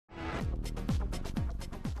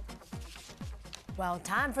Well,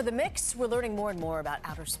 time for the mix. We're learning more and more about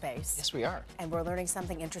outer space. Yes, we are. And we're learning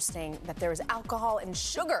something interesting, that there is alcohol and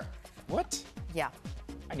sugar. What? Yeah.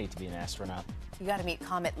 I need to be an astronaut. You got to meet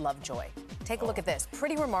Comet Lovejoy. Take a look at this.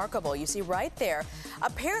 Pretty remarkable. You see right there.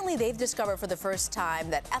 Apparently, they've discovered for the first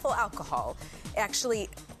time that ethyl alcohol actually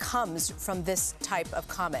comes from this type of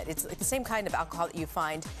comet. It's like the same kind of alcohol that you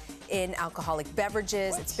find in alcoholic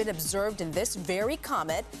beverages. What? It's been observed in this very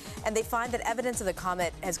comet, and they find that evidence of the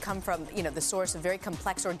comet has come from, the source of very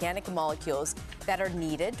complex organic molecules that are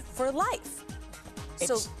needed for life.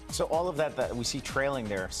 So all of that we see trailing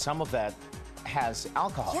there, some of that has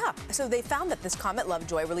alcohol. Yeah, so they found that this Comet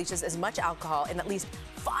Lovejoy releases as much alcohol in at least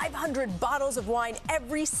 500 bottles of wine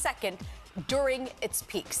every second during its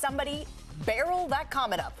peak. Somebody barrel that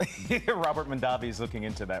comet up. Robert Mondavi is looking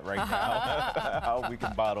into that right now, how we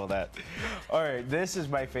can bottle that. All right, this is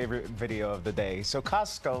my favorite video of the day. So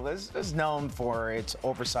Costco is known for its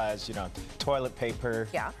oversized, toilet paper.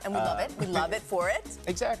 Yeah, and we love it. We love it for it.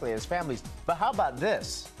 Exactly, as families. But how about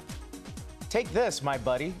this? Take this, my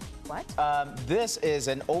buddy. What? This is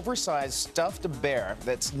an oversized stuffed bear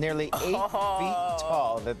that's nearly 8 feet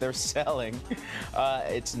tall that they're selling.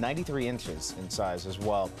 It's 93 inches in size as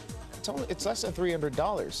well. It's less than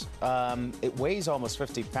 $300. It weighs almost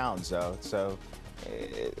 50 pounds, though, so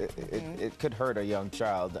it could hurt a young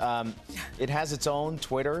child. It has its own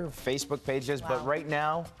Twitter, Facebook pages, but right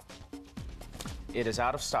now, it is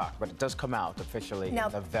out of stock, but it does come out officially in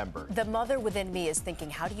November. The mother within me is thinking,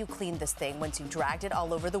 how do you clean this thing once you dragged it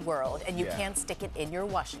all over the world and you can't stick it in your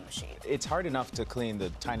washing machine? It's hard enough to clean the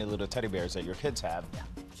tiny little teddy bears that your kids have. Yeah.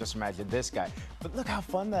 Just imagine this guy. But look how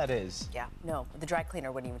fun that is. Yeah, no, the dry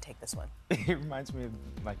cleaner wouldn't even take this one. It reminds me of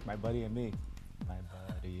like My Buddy and Me. My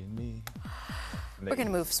Buddy and Me. We're going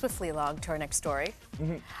to move swiftly along to our next story.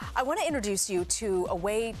 I want to introduce you to a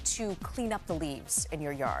way to clean up the leaves in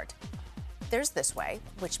your yard. There's this way,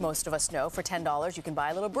 which most of us know. For $10, you can buy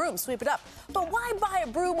a little broom, sweep it up. But why buy a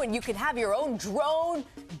broom when you can have your own drone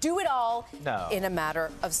do it all in a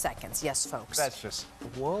matter of seconds? Yes, folks. That's just,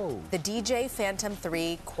 whoa. The DJI Phantom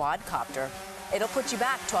 3 quadcopter. It'll put you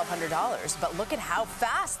back $1,200, but look at how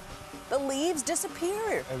fast the leaves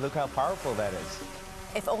disappear. And look how powerful that is.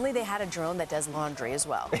 If only they had a drone that does laundry as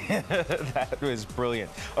well. That was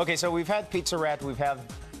brilliant. Okay, so we've had Pizza Rat, we've had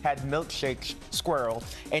Milkshake Squirrel,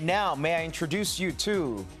 and now may I introduce you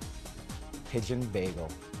to Pigeon Bagel.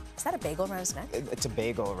 Is that a bagel around its neck? It's a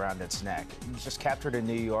bagel around its neck. It was just captured in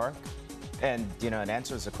New York, and it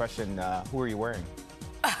answers the question, who are you wearing?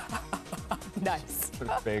 Nice.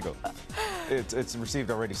 Bagel. It's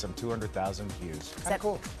received already some 200,000 views. Is that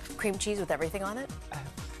cool? Cream cheese with everything on it?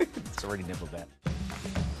 It's already nibbled that.